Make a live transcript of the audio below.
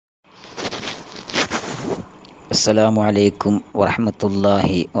അസ്സലാമു അലൈക്കും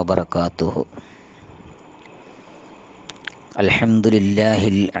വറഹ്മത്തുള്ളാഹി വബറകാതുഹു.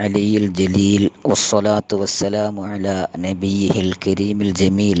 അൽഹംദുലില്ലാഹിൽ അലിയിൽ ജലീൽ വസ്സലാത്തു വസ്സലാമു അലാ നബിയ്യിഹിൽ കരീമിൽ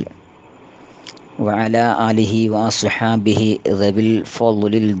ജമീൽ വഅലാ ആലിഹി വഅസ്ഹാബിഹി ദവിൽ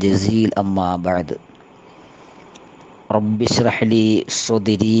ഫളിൽ ജസീൽ അമ്മാ ബഅദ്. റബ്ബി ഇശ്റഹ് ലി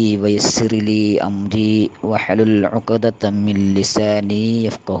സ്വദ്രി വയസ്സിർ ലി അംരി വഹ്ലുൽ ഉഖ്ദതം മിൻ ലിസാനി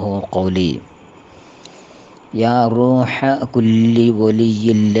യഫ്ഖഹു ഖൗലി. യാ റൂഹ കുല്ലി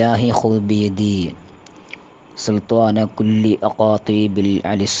വലിയില്ലാഹി ഖുദ് ബിയദി സുൽത്താന കുല്ലി അഖാതീബിൽ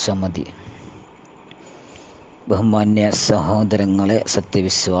അലിസ്സമദി. ബഹുമാന്യ സഹോദരങ്ങളെ,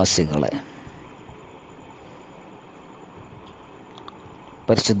 സത്യവിശ്വാസികളെ,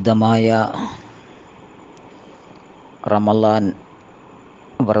 പരിശുദ്ധമായ റമളാൻ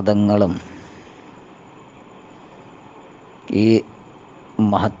വ്രതങ്ങളും ഈ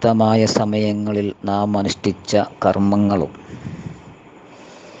മഹത്തമായ സമയങ്ങളിൽ നാം അനുഷ്ഠിച്ച കർമ്മങ്ങളും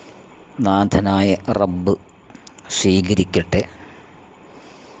നാഥനായ റബ്ബ് സ്വീകരിക്കട്ടെ.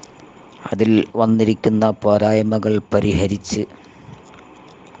 അതിൽ വന്നിരിക്കുന്ന പോരായ്മകൾ പരിഹരിച്ച്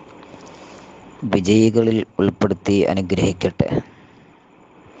വിജയികളിൽ ഉൾപ്പെടുത്തി അനുഗ്രഹിക്കട്ടെ.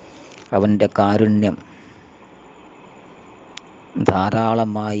 അവൻ്റെ കാരുണ്യം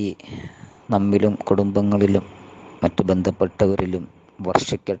ധാരാളമായി നമ്മിലും കുടുംബങ്ങളിലും മറ്റു ബന്ധപ്പെട്ടവരിലും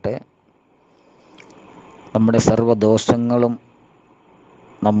വർഷിക്കട്ടെ. നമ്മുടെ സർവ്വദോഷങ്ങളും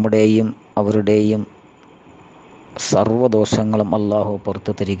നമ്മുടെയും അവരുടെയും സർവ്വദോഷങ്ങളും അല്ലാഹു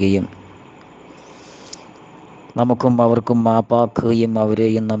പുറത്തു തരികയും നമുക്കും അവർക്കും മാപ്പാക്കുകയും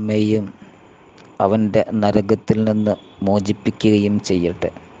അവരെയും നമ്മെയും അവൻ്റെ നരകത്തിൽ നിന്ന് മോചിപ്പിക്കുകയും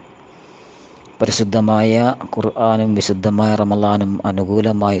ചെയ്യട്ടെ. പരിശുദ്ധമായ ഖുർആനും വിശുദ്ധമായ റമളാനും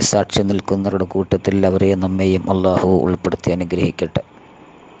അനുകൂലമായി സാക്ഷി നിൽക്കുന്നവരുടെ കൂട്ടത്തിൽ അവരെയും നമ്മെയും അല്ലാഹു ഉൾപ്പെടുത്തി അനുഗ്രഹിക്കട്ടെ.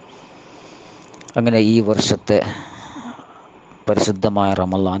 അങ്ങനെ ഈ വർഷത്തെ പരിശുദ്ധമായ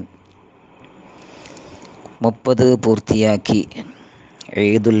റമളാൻ 30 പൂർത്തിയാക്കി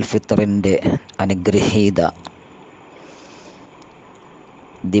ഈദുൽ ഫിത്തറിൻ്റെ അനുഗ്രഹീത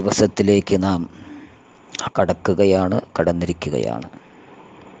ദിവസത്തിലേക്ക് നാം കടന്നിരിക്കുകയാണ്.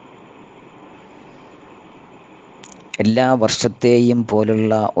 എല്ലാ വർഷത്തെയും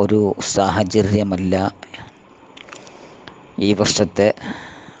പോലുള്ള ഒരു സാഹചര്യമല്ല ഈ വർഷത്തെ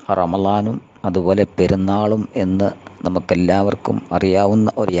റമളാനും അതുപോലെ പെരുന്നാളും എന്ന് നമുക്കെല്ലാവർക്കും അറിയാവുന്ന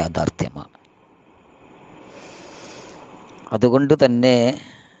ഒരു യാഥാർത്ഥ്യമാണ്. അതുകൊണ്ട് തന്നെ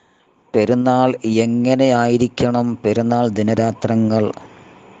പെരുന്നാൾ എങ്ങനെയായിരിക്കണം, പെരുന്നാൾ ദിനരാത്രങ്ങൾ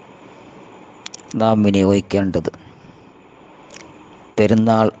നാം വിനിയോഗിക്കേണ്ടത്,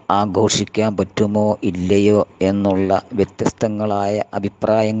 പെരുന്നാൾ ആഘോഷിക്കാൻ പറ്റുമോ ഇല്ലയോ എന്നുള്ള വ്യത്യസ്തങ്ങളായ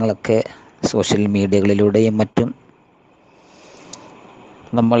അഭിപ്രായങ്ങളൊക്കെ സോഷ്യൽ മീഡിയകളിലൂടെയും മറ്റും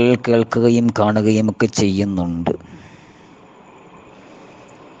നമ്മൾ കേൾക്കുകയും കാണുകയും ഒക്കെ ചെയ്യുന്നുണ്ട്.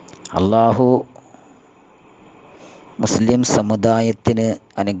 അല്ലാഹു മുസ്ലിം സമുദായത്തിന്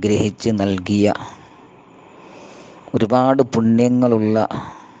അനുഗ്രഹിച്ച് നൽകിയ ഒരുപാട് പുണ്യങ്ങളുള്ള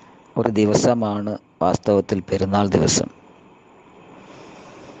ഒരു ദിവസമാണ് വാസ്തവത്തിൽ പെരുന്നാൾ ദിവസം.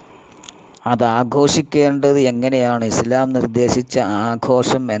 അത് ആഘോഷിക്കേണ്ടത് എങ്ങനെയാണ്, ഇസ്ലാം നിർദ്ദേശിച്ച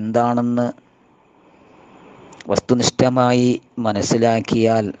ആഘോഷം എന്താണെന്ന് വസ്തുനിഷ്ഠമായി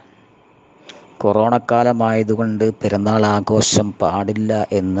മനസ്സിലാക്കിയാൽ കൊറോണ കാലമായതുകൊണ്ട് പെരുന്നാൾ ആഘോഷം പാടില്ല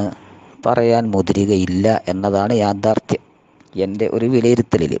എന്ന് പറയാൻ മുതിരുകയില്ല എന്നതാണ് യാഥാർത്ഥ്യം എൻ്റെ ഒരു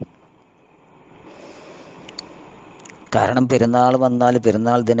വിലയിരുത്തലിൽ. കാരണം പെരുന്നാൾ വന്നാൽ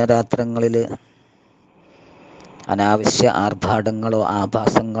പെരുന്നാൾ ദിനരാത്രങ്ങളിൽ അനാവശ്യ ആർഭാടങ്ങളോ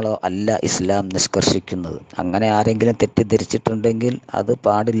ആഭാസങ്ങളോ അല്ല ഇസ്ലാം നിഷ്കർഷിക്കുന്നത്. അങ്ങനെ ആരെങ്കിലും തെറ്റിദ്ധരിച്ചിട്ടുണ്ടെങ്കിൽ അത്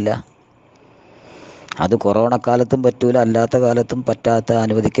പാടില്ല. അത് കൊറോണ കാലത്തും പറ്റൂല, അല്ലാത്ത കാലത്തും പറ്റാത്ത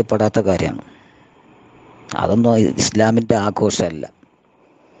അനുവദിക്കപ്പെടാത്ത കാര്യമാണ്. അതൊന്നും ഇസ്ലാമിൻ്റെ ആഘോഷമല്ല.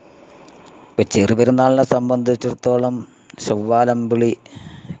 ഇപ്പം ചെറുപെരുന്നാളിനെ സംബന്ധിച്ചിടത്തോളം ചൊവ്വാലമ്പിളി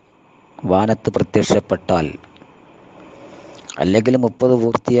വാനത്ത് പ്രത്യക്ഷപ്പെട്ടാൽ, അല്ലെങ്കിൽ 30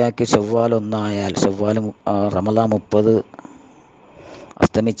 പൂർത്തിയാക്കി ചൊവ്വാൽ 1 ആയാൽ, റമളാൻ 30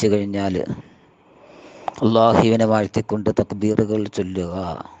 അസ്തമിച്ചു കഴിഞ്ഞാൽ അല്ലാഹുവിനെ വാഴ്ത്തിക്കൊണ്ട് തക്ബീറുകൾ ചൊല്ലുക,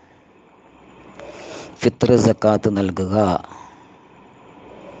 ഫിത്ർ സക്കാത്ത് നൽകുക,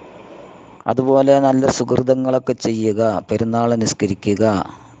 അതുപോലെ നല്ല സുഹൃതങ്ങളൊക്കെ ചെയ്യുക, പെരുന്നാൾ നിസ്കരിക്കുക,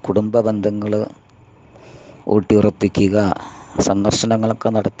 കുടുംബ ബന്ധങ്ങൾ ഊട്ടിയുറപ്പിക്കുക, സന്ദർശനങ്ങളൊക്കെ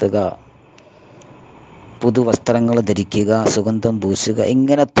നടത്തുക, പുതുവസ്ത്രങ്ങൾ ധരിക്കുക, സുഗന്ധം പൂശുക,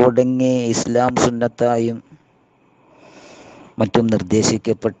 ഇങ്ങനെ തുടങ്ങി ഇസ്ലാം സുന്നത്തായും മറ്റും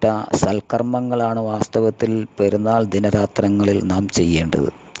നിർദ്ദേശിക്കപ്പെട്ട സൽക്കർമ്മങ്ങളാണ് വാസ്തവത്തിൽ പെരുന്നാൾ ദിനരാത്രങ്ങളിൽ നാം ചെയ്യേണ്ടത്.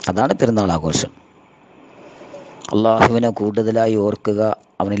 അതാണ് പെരുന്നാൾ ആഘോഷം. അള്ളാഹുവിനെ കൂടുതലായി ഓർക്കുക,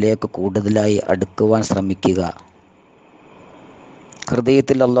 അവനിലേക്ക് കൂടുതലായി അടുക്കുവാൻ ശ്രമിക്കുക,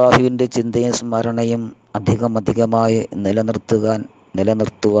 ഹൃദയത്തിൽ അള്ളാഹുവിൻ്റെ ചിന്തയും സ്മരണയും അധികമായി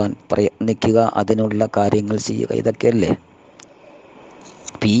നിലനിർത്തുവാൻ പ്രയത്നിക്കുക, അതിനുള്ള കാര്യങ്ങൾ ചെയ്യുക, ഇതൊക്കെയല്ലേ.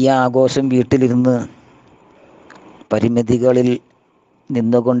 ഈ ആഘോഷം വീട്ടിലിരുന്ന് പരിമിതികളിൽ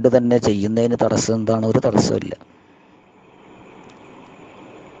നിന്നുകൊണ്ട് തന്നെ ചെയ്യുന്നതിന് തടസ്സം എന്താണ്? ഒരു തടസ്സമില്ല.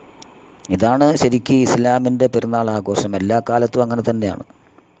 ഇതാണ് ശരിക്കും ഇസ്ലാമിൻ്റെ പെരുന്നാൾ ആഘോഷം. എല്ലാ കാലത്തും അങ്ങനെ തന്നെയാണ്.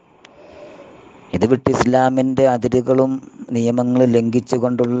 ഇത് വിട്ട് ഇസ്ലാമിൻ്റെ അതിരുകളും നിയമങ്ങളും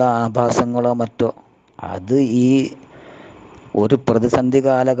ലംഘിച്ചുകൊണ്ടുള്ള ആഭാസങ്ങളോ മറ്റോ, അത് ഈ ഒരു പ്രതിസന്ധി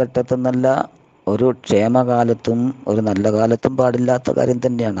കാലഘട്ടത്തിൽ നിന്നല്ല, ഒരു ക്ഷേമകാലത്തും ഒരു നല്ല കാലത്തും പാടില്ലാത്ത കാര്യം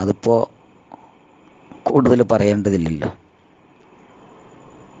തന്നെയാണ്. അതിപ്പോൾ കൂടുതൽ പറയേണ്ടതില്ലല്ലോ.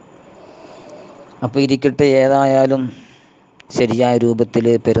 അപ്പോൾ ഇരിക്കട്ടെ, ഏതായാലും ശരിയായ രൂപത്തിൽ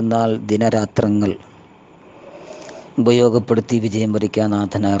പെരുന്നാൾ ദിനരാത്രങ്ങൾ ഉപയോഗപ്പെടുത്തി വിജയം വരിക്കാൻ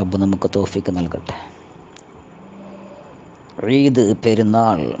നാഥനായ റബ്ബ് നമുക്ക് തൗഫീക്ക് നൽകട്ടെ. ഈദ്,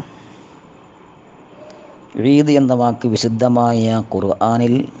 പെരുന്നാൾ. ഈദ് എന്ന വാക്ക് വിശുദ്ധമായ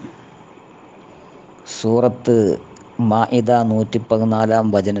ഖുർആനിൽ സൂറത്ത് മാഇദ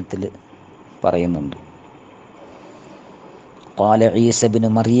 114 വചനത്തിൽ പറയുന്നുണ്ട്. ഖാല ഈസ ഇബ്നു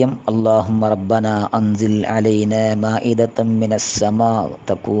മറിയം അല്ലാഹുമ്മ റബ്ബനാ അൻസിൽ അലൈനാ മാഇദതൻ മിനസ് സമാ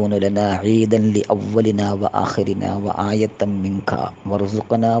തകൂനു ലനാ ഈദൻ ലിഅവ്വലിനാ വആഖിരിനാ വആയതൻ മിൻക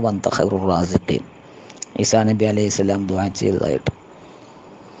വർസുഖനാ വഅൻത ഖൈറുർ റാസിഖീൻ. ഈസാ നബി അലൈഹിസ്സലാം ദുആ ചെയ്തതായിട്ട്.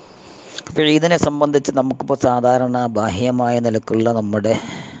 അപ്പോൾ ഈദിനെ സംബന്ധിച്ച് നമുക്കിപ്പോൾ സാധാരണ ബാഹ്യമായ നിലക്കുള്ള നമ്മുടെ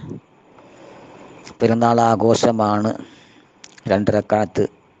പെരുന്നാൾ ആഘോഷമാണ് 2 റക്അത്ത്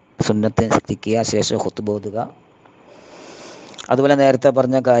സുന്നത്ത് നിസ്കരിക്കുക, ശേഷം ഖുത്ബ ഓതുക, അതുപോലെ നേരത്തെ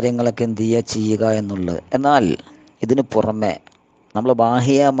പറഞ്ഞ കാര്യങ്ങളൊക്കെ എന്ത് ചെയ്യുക എന്നുള്ളത്. എന്നാൽ ഇതിന് പുറമെ നമ്മൾ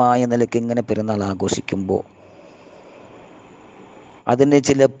ബാഹ്യമായ നിലയ്ക്ക് ഇങ്ങനെ പെരുന്നാൾ ആഘോഷിക്കുമ്പോൾ അതിന്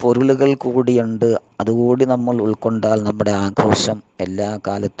ചില പൊരുളുകൾ കൂടിയുണ്ട്. അതുകൂടി നമ്മൾ ഉൾക്കൊണ്ടാൽ നമ്മുടെ ആഘോഷം എല്ലാ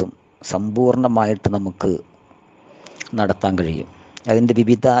കാലത്തും സമ്പൂർണ്ണമായിട്ട് നമുക്ക് നടത്താൻ കഴിയും. അതിൻ്റെ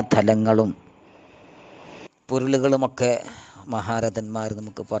വിവിധ തലങ്ങളും പൊരുളുകളുമൊക്കെ മഹാരഥന്മാർ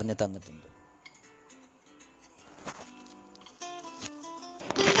നമുക്ക് പറഞ്ഞു തന്നിട്ടുണ്ട്.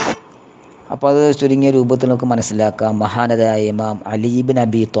 അപ്പോൾ അത് ചുരുങ്ങിയ രൂപത്തിൽ നമുക്ക് മനസ്സിലാക്കാം. മഹാനരായ ഇമാം അലി ഇബ്നു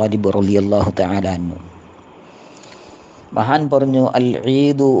അബി ത്വാലിബ് റളിയല്ലാഹു തആല അൻഹു മഹാൻ പറഞ്ഞു, അൽ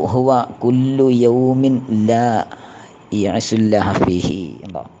ഈദു ഹുവ കുല്ലു യൗമിൻ ലാ യഅസുല്ലഹ ഫീഹി.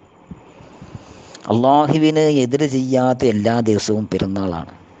 അള്ളാഹുവിന് എതിര് ചെയ്യാത്ത എല്ലാ ദിവസവും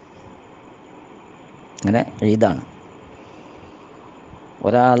പെരുന്നാളാണ്. അങ്ങനെ ഈദാണ്.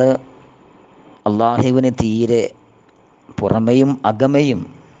 ഒരാൾ അള്ളാഹുവിന് തീരെ പുറമെയും അകമയും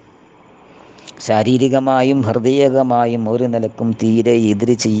ശാരീരികമായും ഹൃദയകമായും ഒരു നിലക്കും തീരെ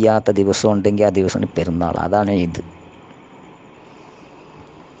എതിര് ചെയ്യാത്ത ദിവസം ഉണ്ടെങ്കിൽ ആ ദിവസം പെരുന്നാൾ. അതാണ് ഈദ്.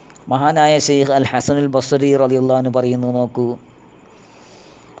 മഹാനായ ശൈഖ് അൽ ഹസനുൽ ബസ്രി റളിയല്ലാഹു അൻഹു പറയുന്നു, നോക്കൂ,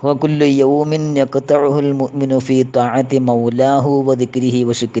 വകുല്ലു യൗമിൻ യഖതഉൽ മുഅ്മിനു ഫീ തഅതി മൗലാഹു വദിക്രിഹി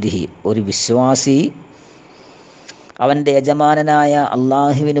വശുക്രിഹി. ഒരു വിശ്വാസി അവൻ്റെ യജമാനനായ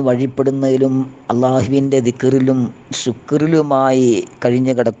അള്ളാഹുവിന് വഴിപ്പെടുന്നതിലും അള്ളാഹുവിൻ്റെ ദിക്റിലും ശുക്റിലുമായി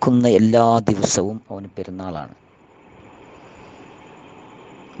കഴിഞ്ഞു കിടക്കുന്ന എല്ലാ ദിവസവും അവന് പെരുന്നാളാണ്.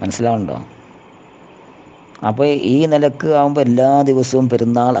 മനസ്സിലാവുണ്ടോ? അപ്പോൾ ഈ നിലക്ക് ആകുമ്പോൾ എല്ലാ ദിവസവും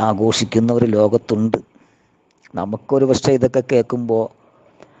പെരുന്നാൾ ആഘോഷിക്കുന്ന ഒരു ലോകത്തുണ്ട്. നമുക്കൊരു പക്ഷേ ഇതൊക്കെ കേൾക്കുമ്പോൾ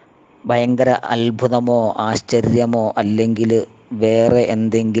ഭയങ്കര അത്ഭുതമോ ആശ്ചര്യമോ അല്ലെങ്കിൽ വേറെ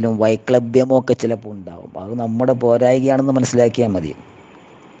എന്തെങ്കിലും വൈക്ലഭ്യമോ ഒക്കെ ചിലപ്പോൾ ഉണ്ടാവും. അത് നമ്മുടെ പോരായികയാണെന്ന് മനസ്സിലാക്കിയാൽ മതി.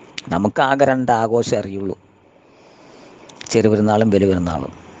 നമുക്കാകെ 2 ആഘോഷം അറിയുള്ളൂ, ചെറുപെരുന്നാളും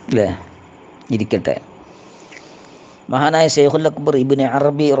വലിയപെരുന്നാളും, അല്ലേ? ഇരിക്കട്ടെ. മഹാനായ ശൈഖുൽ അക്ബർ ഇബ്നു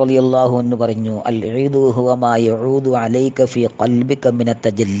അറബി റളിയല്ലാഹു അൻഹു പറഞ്ഞു, അൽ ഈദു ഹുവ മാ യഊദു അലൈക ഫീ ഖൽബിക മിനത്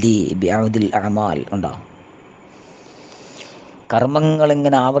തജല്ലി ബിഅഉദിൽ അഅമാൽ. ഉണ്ടോ? കർമ്മങ്ങൾ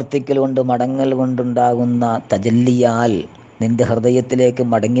ഇങ്ങനെ ആവർത്തിക്കൽ കൊണ്ട് മടങ്ങൽ കൊണ്ടുണ്ടാകുന്ന തജല്ലിയാൽ നിന്റെ ഹൃദയത്തിലേക്ക്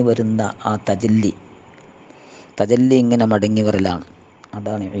മടങ്ങി വരുന്ന ആ തജല്ലി ഇങ്ങനെ മടങ്ങി വരലാണ്.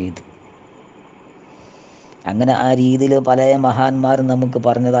 അതാണ് ഈദ്. അങ്ങനെ ആ രീതിയിൽ പല മഹാന്മാരും നമുക്ക്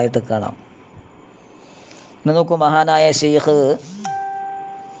പറഞ്ഞതായിട്ട് കാണാം. ഇന്ന് നോക്കൂ, മഹാനായ ശൈഖ്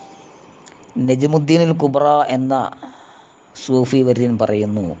നജ്മുദ്ദീനുൽ കുബ്ര എന്ന സൂഫി വര്യൻ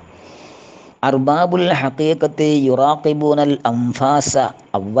പറയുന്നു, അർബാബുൽ ഹഖീഖത്തി യുറാഖിബൂനൽ അൻഫാസ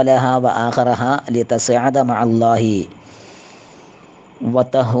അവ്വലഹ വആഖിറഹ ലിതസ്അദ മഅല്ലാഹി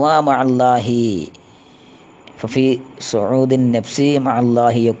വതഹ്വാ മഅല്ലാഹി ഫഫി സുഊദിൻ നഫ്സി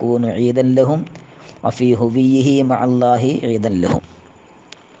മഅല്ലാഹി യകൂനു ഈദൻ ലഹും വഫി ഹുവിയിഹി മഅല്ലാഹി ഈദൻ ലഹും.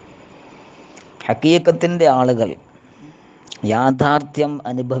 ഹഖീഖത്തിൻ്റെ ആളുകൾ, യാഥാർത്ഥ്യം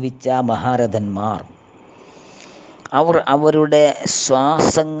അനുഭവിച്ച മഹാരഥന്മാർ, അവർ അവരുടെ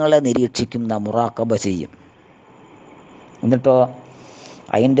ശ്വാസങ്ങളെ നിരീക്ഷിക്കുന്ന മുറാഖബ ചെയ്യും. എന്നിട്ടോ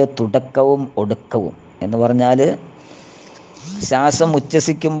അതിൻ്റെ തുടക്കവും ഒടുക്കവും എന്ന് പറഞ്ഞാൽ ശ്വാസം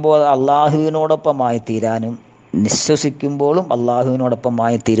ഉച്ഛസിക്കുമ്പോൾ അള്ളാഹുവിനോടൊപ്പമായി തീരാനും നിശ്വസിക്കുമ്പോഴും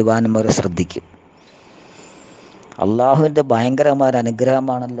അള്ളാഹുവിനോടൊപ്പമായി തീരുവാനും അവർ ശ്രദ്ധിക്കും. അള്ളാഹുവിൻ്റെ ഭയങ്കരമായ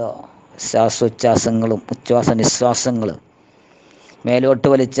അനുഗ്രഹമാണല്ലോ ശ്വാസോച്ഛ്വാസങ്ങളും ഉച്ഛ്വാസ നിശ്വാസങ്ങൾ. മേലോട്ട്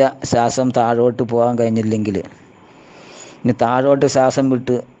വലിച്ച ശ്വാസം താഴോട്ട് പോകാൻ കഴിഞ്ഞില്ലെങ്കിൽ ഇനി താഴോട്ട് ശ്വാസം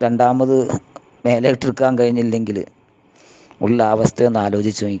വിട്ട് രണ്ടാമത് മേലോട്ടെടുക്കാൻ കഴിഞ്ഞില്ലെങ്കിൽ ഉള്ള അവസ്ഥയൊന്ന്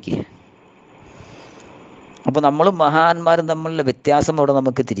ആലോചിച്ച് നോക്കി. അപ്പോൾ നമ്മളും മഹാന്മാരും തമ്മിലുള്ള വ്യത്യാസം അവിടെ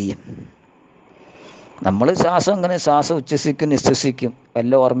നമുക്ക് തിരിയും. നമ്മൾ ശ്വാസം അങ്ങനെ ശ്വാസം ഉച്ഛ്വസിക്കും നിശ്വസിക്കും,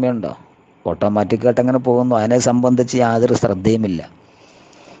 വല്ല ഓർമ്മയുണ്ടോ? ഓട്ടോമാറ്റിക്കായിട്ട് അങ്ങനെ പോകുന്നു. അതിനെ സംബന്ധിച്ച് യാതൊരു ശ്രദ്ധയുമില്ല.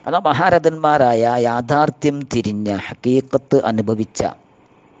 എന്നാൽ മഹാരഥന്മാരായ യാഥാർത്ഥ്യം തിരിഞ്ഞ ഹഖീഖത്ത് അനുഭവിച്ച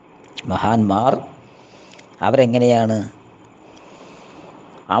മഹാന്മാർ അവരെങ്ങനെയാണ്?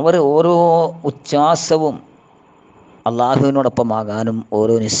 അവർ ഓരോ ഉച്ഛ്വാസവും അള്ളാഹുവിനോടൊപ്പമാകാനും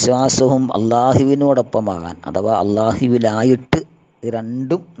ഓരോ നിശ്വാസവും അള്ളാഹുവിനോടൊപ്പമാകാൻ അഥവാ അള്ളാഹുവിലായിട്ട്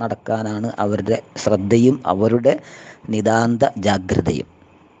രണ്ടും നടക്കാനാണ് അവരുടെ ശ്രദ്ധയും അവരുടെ നിതാന്ത ജാഗ്രതയും.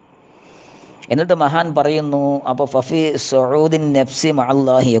 എന്നിട്ട് മഹാൻ പറയുന്നു, അപ്പോൾ ഫഫി സുഊദിൻ നഫ്സി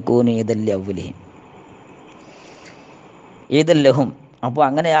മഅല്ലാഹി യകൂനു ഈദൽ അവ്വലിഹിം ഈദല്ലഹും. അപ്പോൾ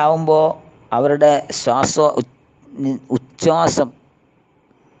അങ്ങനെ ആവുമ്പോൾ അവരുടെ ഉച്ഛ്വാസം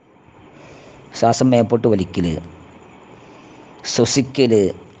ശ്വാസം മേപ്പോട്ട് വലിക്കൽ ശ്വസിക്കൽ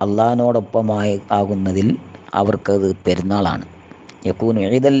അള്ളാഹിനോടൊപ്പമായി ആകുന്നതിൽ അവർക്കത് പെരുന്നാളാണ്. യകൂനു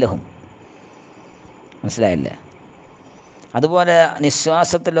ഈദല്ലഹും. മനസ്സിലായില്ലേ? അതുപോലെ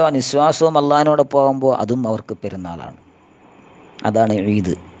നിശ്വാസവും അള്ളാഹിനോടൊപ്പം ആകുമ്പോൾ അതും അവർക്ക് പെരുന്നാളാണ്. അതാണ്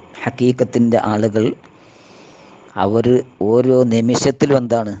ഈദ്. ഹഖീഖത്തിൻ്റെ ആളുകൾ അവർ ഓരോ നിമിഷത്തിലും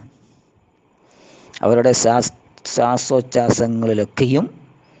എന്താണ് അവരുടെ ശ്വാസോച്ഛ്വാസങ്ങളിലൊക്കെയും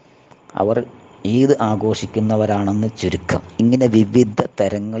അവർ ഈദ് ആഘോഷിക്കുന്നവരാണെന്ന് ചുരുക്കം. ഇങ്ങനെ വിവിധ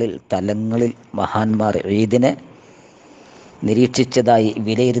തലങ്ങളിൽ മഹാന്മാർ ഈദിനെ നിരീക്ഷിച്ചതായി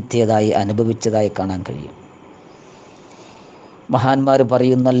വിലയിരുത്തിയതായി അനുഭവിച്ചതായി കാണാൻ കഴിയും. മഹാന്മാർ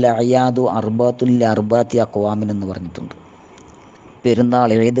പറയുന്നല്ല അയാദു അർബാത്തുല്ല അർബാത്തി അക്വാമിൻ എന്ന് പറഞ്ഞിട്ടുണ്ട്. പെരുന്നാൾ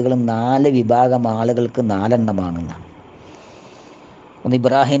ഈദുകൾ 4 വിഭാഗം ആളുകൾക്ക് 4 എണ്ണമാണെന്ന്. ഒന്ന്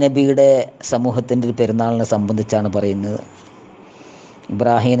ഇബ്രാഹിം നബിയുടെ സമൂഹത്തിൻ്റെ ഒരു പെരുന്നാളിനെ സംബന്ധിച്ചാണ് പറയുന്നത്.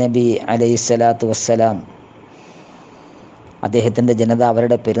 ഇബ്രാഹിം നബി അലൈഹിസ്സലാത്തു വസ്സലാം അദ്ദേഹത്തിൻ്റെ ജനത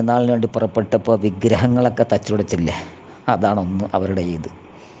അവരുടെ പെരുന്നാളിന് വേണ്ടി പുറപ്പെട്ടപ്പോൾ വിഗ്രഹങ്ങളൊക്കെ തച്ചുടച്ചില്ലേ, അതാണൊന്ന് അവരുടെ ഈദ്.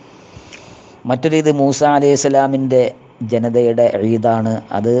 മറ്റൊരു ഈദ് മൂസ അലൈഹിസ്സലാമിൻ്റെ ജനതയുടെ ഈദാണ്.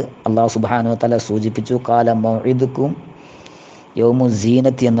 അത് അല്ലാഹു സുബ്ഹാനഹു വ തആല സൂചിപ്പിച്ചു. കാല മൗഇദുക്കും യൗമു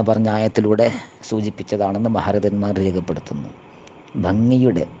സീനത്തി എന്ന് പറഞ്ഞ ആയത്തിലൂടെ സൂചിപ്പിച്ചതാണെന്ന് മഹാരഥന്മാർ രേഖപ്പെടുത്തുന്നു.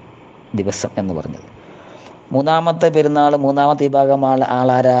 ഭംഗിയുടെ ദിവസം എന്ന് പറഞ്ഞത്. മൂന്നാമത്തെ പെരുന്നാൾ, മൂന്നാമത്തെ വിഭാഗം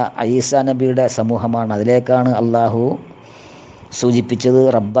ആളാര ഈസാ നബിയുടെ സമൂഹമാണ്. അതിലേക്കാണ് അള്ളാഹു സൂചിപ്പിച്ചത്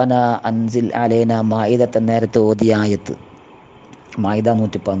റബ്ബന അൻസിൽ അലൈന മാഇദത്തൻ, നേരത്തെ ഓതിയ ആയത്ത് മാഇദ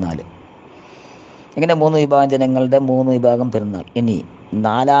 114. ഇങ്ങനെ 3 വിഭാഗം ജനങ്ങളുടെ 3 വിഭാഗം പെരുന്നാൾ. ഇനി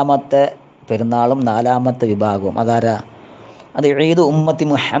 4ാമത്തെ പെരുന്നാളും 4ാമത്തെ വിഭാഗവും അതാരാ? അത് ഈദ് ഉമ്മത്തി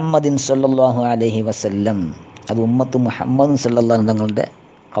മുഹമ്മദിൻ സല്ലല്ലാഹു അലൈഹി വസല്ലം. അത് ഉമ്മത്ത് മുഹമ്മദ് സല്ലല്ലാഹു തങ്ങളുടെ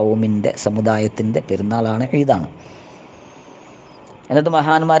ഖൗമിൻ്റെ സമുദായത്തിൻ്റെ പെരുന്നാളാണ്, ഈദാണ്. എന്നിട്ട്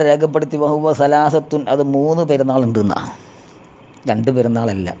മഹാന്മാർ രേഖപ്പെടുത്തി വഹുവ സലാസത്തുൻ, അത് 3 പെരുന്നാളുണ്ടെന്നാണ്, 2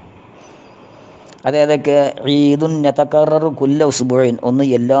 പെരുന്നാളല്ല. അതേതൊക്കെ? ഈദുൻ യതകററു കുല്ല ഉസ്ബുഇൻ, ഒന്ന്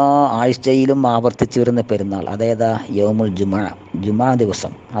എല്ലാ ആഴ്ചയിലും ആവർത്തിച്ച് വരുന്ന പെരുന്നാൾ. അതേതാ? യൗമുൽ ജുമുഅ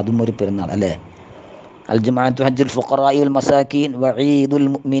ദിവസം, അതും ഒരു പെരുന്നാൾ അല്ലേ? അൽ ജുമുഅത്തു ഹജ്ജുൽ ഫുഖറാഇ വൽ മസാകീൻ വ ഈദുൽ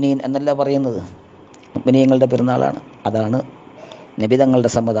മുഅ്മിനീൻ എന്നല്ല പറയുന്നത്. മുഅ്മിനീങ്ങളുടെ പെരുന്നാളാണ്. അതാണ് നബി തങ്ങളുടെ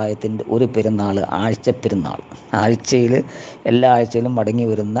സമുദായത്തിൻ്റെ ഒരു പെരുന്നാൾ, ആഴ്ച പെരുന്നാൾ. ആഴ്ചയിൽ എല്ലാ ആഴ്ചയിലും മടങ്ങി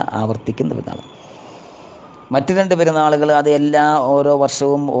വരുന്ന ആവർത്തിക്കുന്ന പെരുന്നാൾ. മറ്റു 2 പെരുന്നാളുകൾ അത് ഓരോ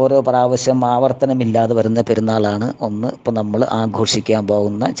വർഷവും ഓരോ പ്രാവശ്യം ആവർത്തനമില്ലാതെ വരുന്ന പെരുന്നാളാണ്. ഒന്ന് ഇപ്പോൾ നമ്മൾ ആഘോഷിക്കാൻ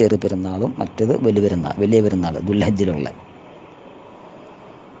പോകുന്ന ചെറു പെരുന്നാളും മറ്റേത് വലിയ പെരുന്നാൾ ദുൽഹജ്ജിലുള്ള.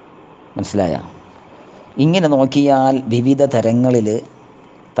 മനസ്സിലായ? ഇങ്ങനെ നോക്കിയാൽ വിവിധ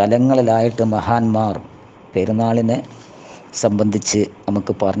തലങ്ങളിലായിട്ട് മഹാന്മാർ പെരുന്നാളിനെ സംബന്ധിച്ച്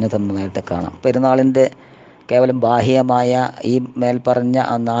നമുക്ക് പറഞ്ഞു തന്നതായിട്ട് കാണാം. പെരുന്നാളിൻ്റെ കേവലം ബാഹ്യമായ ഈ മേൽപ്പറഞ്ഞ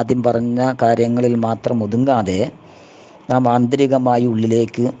ആദ്യം പറഞ്ഞ കാര്യങ്ങളിൽ മാത്രം ഒതുങ്ങാതെ നാം ആന്തരികമായി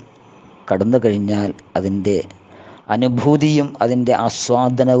ഉള്ളിലേക്ക് കടന്നു കഴിഞ്ഞാൽ അതിൻ്റെ അനുഭൂതിയും അതിൻ്റെ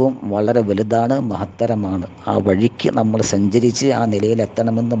ആസ്വാദനവും വളരെ വലുതാണ്, മഹത്തരമാണ്. ആ വഴിക്ക് നമ്മൾ സഞ്ചരിച്ച് ആ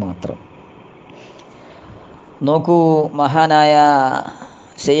നിലയിലെത്തണമെന്ന് മാത്രം. നോക്കൂ, മഹാനായ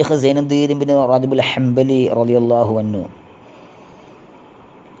ശൈഖ് സൈനുദ്ദീൻ ഇബ്നു റജബുൽ ഹംബലി റളിയല്ലാഹു അൻഹു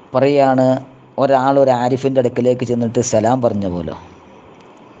പറയാണ്, ഒരാൾ ഒരു ആരിഫിൻ്റെ അടുക്കലേക്ക് ചെന്നിട്ട് സലാം പറഞ്ഞ പോലെ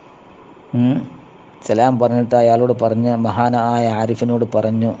സലാം പറഞ്ഞിട്ട് അയാളോട് പറഞ്ഞ്, മഹാനായ ആരിഫിനോട്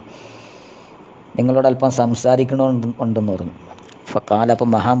പറഞ്ഞു, നിങ്ങളോട് അല്പം സംസാരിക്കണമെന്നുണ്ടെന്ന് പറഞ്ഞു. അപ്പം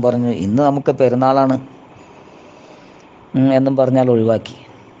മഹാൻ പറഞ്ഞു, ഇന്ന് നമുക്ക് പെരുന്നാളാണ് എന്നും പറഞ്ഞാൽ ഒഴിവാക്കി.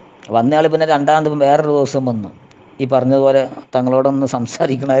 വന്നയാൾ പിന്നെ രണ്ടാമത് വേറൊരു ദിവസം വന്നു, ഈ പറഞ്ഞതുപോലെ തങ്ങളോടൊന്ന്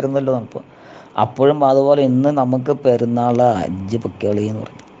സംസാരിക്കണമായിരുന്നല്ലോ അപ്പോൾ. അപ്പോഴും അതുപോലെ ഇന്ന് നമുക്ക് പെരുന്നാളാ, ഹജ്ജ് പൊക്കളി എന്ന്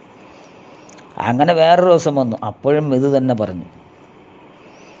പറഞ്ഞു. അങ്ങനെ വേറൊരു ദിവസം വന്നു, അപ്പോഴും ഇത് തന്നെ പറഞ്ഞു.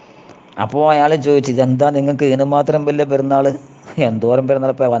 അപ്പോൾ അയാൾ ചോദിച്ചു, ഇതെന്താ നിങ്ങൾക്ക് ഇതിന് മാത്രം വലിയ പെരുന്നാൾ? എന്തോരം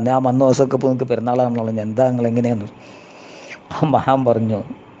പെരുന്നാൾ ഇപ്പോൾ വന്ന ദിവസമൊക്കെ ഇപ്പോൾ നിങ്ങൾക്ക് പെരുന്നാളാണെന്നുള്ളത്, എന്താ നിങ്ങൾ എങ്ങനെയാന്ന്? മഹാൻ പറഞ്ഞു,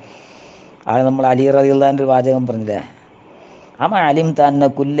 അത് നമ്മൾ അലി റളിയല്ലാഹുവിൻ്റെ ഒരു വാചകം പറഞ്ഞില്ലേ, അമ അലിംത അന്ന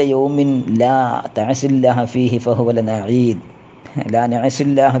കുല്ല യൗമിൻ ലാ തഅസില്ലാഹ ഫീഹി ഫഹുവ ലനാ ഈദ് ലാ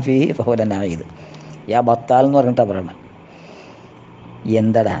നഅസില്ലാഹ ഫീഹി ഫഹുവ ലനാ ഈദ്. യാ ബത്താൽ എന്ന് പറഞ്ഞിട്ടാണ് പറയണത്.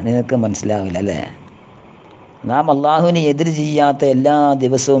 എന്തടാ നിനക്ക് മനസ്സിലാവില്ല അല്ലേ? നാം അള്ളാഹുവിനെ എതിര് ചെയ്യാത്ത എല്ലാ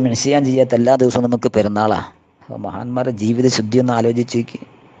ദിവസവും, നിശ്ചയം ചെയ്യാത്ത എല്ലാ ദിവസവും നമുക്ക് പെരുന്നാളാ. മഹാന്മാരുടെ ജീവിത ശുദ്ധി ഒന്ന് ആലോചിച്ച് നോക്കി.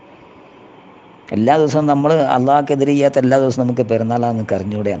 എല്ലാ ദിവസവും നമ്മൾ അള്ളാഹ്ക്ക് എതിര് ചെയ്യാത്ത എല്ലാ ദിവസവും നമുക്ക് പെരുന്നാളാന്ന്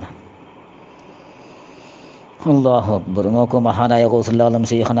അറിഞ്ഞുകൂടെയാണ്. അല്ലാഹു അക്ബർ. നോക്കൂ, മഹാനായ ഗൗസുൽ ആലം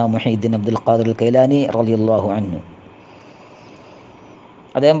ശൈഖുനാ മുഹീദ്ദീൻ അബ്ദുൽ ഖാദിർ കൈലാനി റളിയല്ലാഹു അൻഹു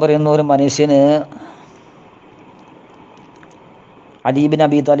അദ്ദേഹം പറയുന്ന, ഒരു മനുഷ്യന് അലി ഇബ്നു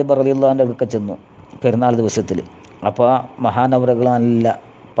അബീ താലിബ് റളിയല്ലാഹുവിൻ്റെ അടുക്കൽ ചെന്നു പെരുന്നാൾ ദിവസത്തിൽ. അപ്പോൾ മഹാനവറുകൾ നല്ല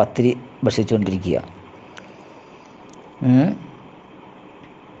പത്തിരി ഭക്ഷിച്ചുകൊണ്ടിരിക്കുക.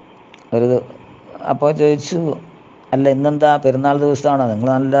 അപ്പോൾ ചോദിച്ചു, അല്ല ഇന്നെന്താ പെരുന്നാൾ ദിവസമാണോ, നിങ്ങൾ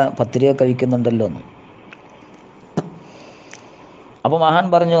നല്ല പത്തിരിയൊക്കെ കഴിക്കുന്നുണ്ടല്ലോ എന്ന്. അപ്പോൾ മഹാൻ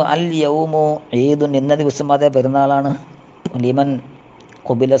പറഞ്ഞു, അൽ യൗമു ഈദുൻ, ഇന്ന ദിവസം അതേ പെരുന്നാളാണ്. ലിമൻ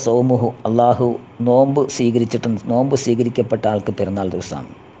ഖുബില സൗമുഹു, അള്ളാഹു നോമ്പ് സ്വീകരിക്കപ്പെട്ട ആൾക്ക് പെരുന്നാൾ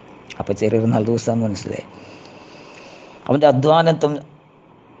ദിവസമാണ്. അപ്പോൾ ചെറിയ പെരുന്നാൾ ദിവസമാണെന്ന് മനസ്സിലായി. അവൻ്റെ അധ്വാനത്വം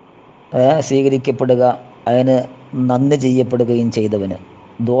സ്വീകരിക്കപ്പെടുക, അതിന് നന്ദി ചെയ്യപ്പെടുകയും ചെയ്തവന്,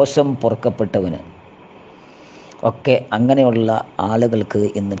 ദോഷം പൊറുക്കപ്പെട്ടവന് ഒക്കെ അങ്ങനെയുള്ള ആളുകൾക്ക്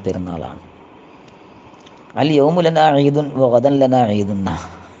ഇന്ന് പെരുന്നാളാണ്. അൽ യൗമു ലനാ ഈദുൻ വഗദൻ ലനാ ഈദുൻ,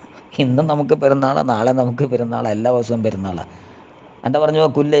 ഇന്നും നമുക്ക് പെരുന്നാളാണ്, നാളെ നമുക്ക് പെരുന്നാളാണ്, എല്ലാ ദിവസവും പെരുന്നാളാണ്. എന്താ പറഞ്ഞു,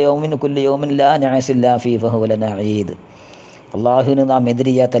 കുല്ല യൗമിൻ ലാ നഅസില്ലാ ഫീ ഫഹുവ ലനാ ഈദ്, അള്ളാഹുവിന് നാം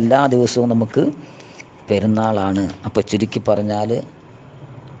എതിരിയാത്ത എല്ലാ ദിവസവും നമുക്ക് പെരുന്നാളാണ്. അപ്പോൾ ചുരുക്കി പറഞ്ഞാൽ,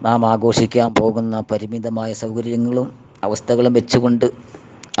 നാം ആഘോഷിക്കാൻ പോകുന്ന പരിമിതമായ സൗകര്യങ്ങളും അവസ്ഥകളും വെച്ചുകൊണ്ട്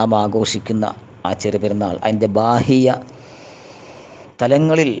നാം ആഘോഷിക്കുന്ന ആ ചെറു പെരുന്നാൾ അതിൻ്റെ ബാഹ്യ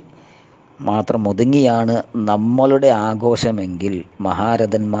തലങ്ങളിൽ മാത്രം ഒതുങ്ങിയാണ് നമ്മളുടെ ആഘോഷമെങ്കിൽ,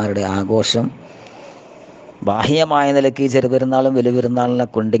 മഹാരഥന്മാരുടെ ആഘോഷം ബാഹ്യമായ നിലയ്ക്ക് ചെറുപെരുന്നാളും വലിയ പെരുന്നാളിനെ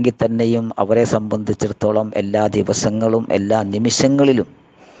കൊണ്ടെങ്കിൽ തന്നെയും അവരെ സംബന്ധിച്ചിടത്തോളം എല്ലാ ദിവസങ്ങളും എല്ലാ നിമിഷങ്ങളിലും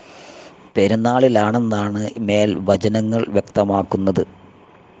പെരുന്നാളിലാണെന്നാണ് മേൽ വചനങ്ങൾ വ്യക്തമാക്കുന്നത്.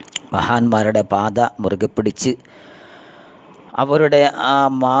 മഹാന്മാരുടെ പാത മുറുകെ പിടിച്ച് അവരുടെ ആ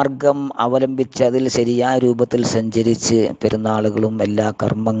മാർഗം അവലംബിച്ച് അതിൽ ശരിയായ രൂപത്തിൽ സഞ്ചരിച്ച് പെരുന്നാളുകളും എല്ലാ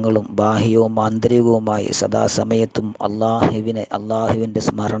കർമ്മങ്ങളും ബാഹ്യവും ആന്തരികവുമായി സദാസമയത്തും അള്ളാഹുവിൻ്റെ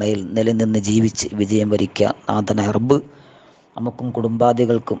സ്മരണയിൽ നിലനിന്ന് ജീവിച്ച് വിജയം വരിക്കുക. നാഥനായ റബ്ബ് നമുക്കും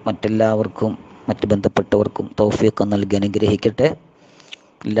കുടുംബാദികൾക്കും മറ്റെല്ലാവർക്കും മറ്റ് ബന്ധപ്പെട്ടവർക്കും തൗഫീഖ് നൽകി അനുഗ്രഹിക്കട്ടെ.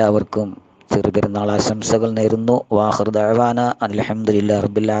 എല്ലാവർക്കും ചെറുപെരുന്നാൾ ആശംസകൾ നേരുന്നു. വാഖിർ ദഅവാന അൽഹംദുലില്ലാഹി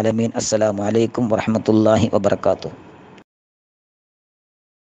റബ്ബിൽ ആലമീൻ. അസ്സലാമു അലൈക്കും വറഹ്മത്തുള്ളാഹി വബറകാതുഹു.